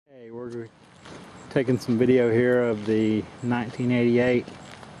Okay, we're taking some video here of the 1988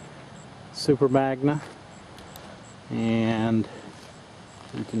 Super Magna, and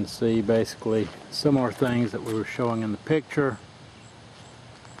you can see basically similar things that we were showing in the picture.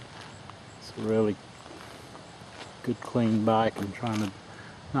 It's a really good clean bike. I'm trying to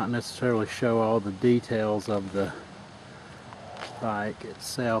not necessarily show all the details of the bike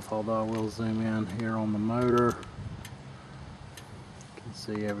itself, although I will zoom in here on the motor. You can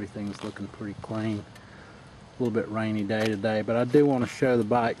see everything's looking pretty clean. A little bit rainy day today, but I do want to show the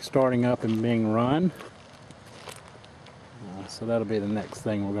bike starting up and being run. So that'll be the next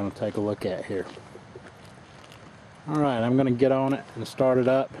thing we're going to take a look at here. Alright, I'm going to get on it and start it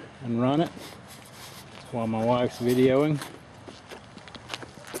up and run it while my wife's videoing.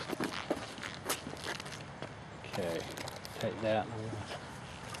 Okay, take that.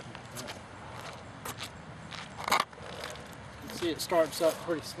 See, it starts up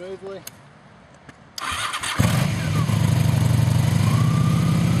pretty smoothly.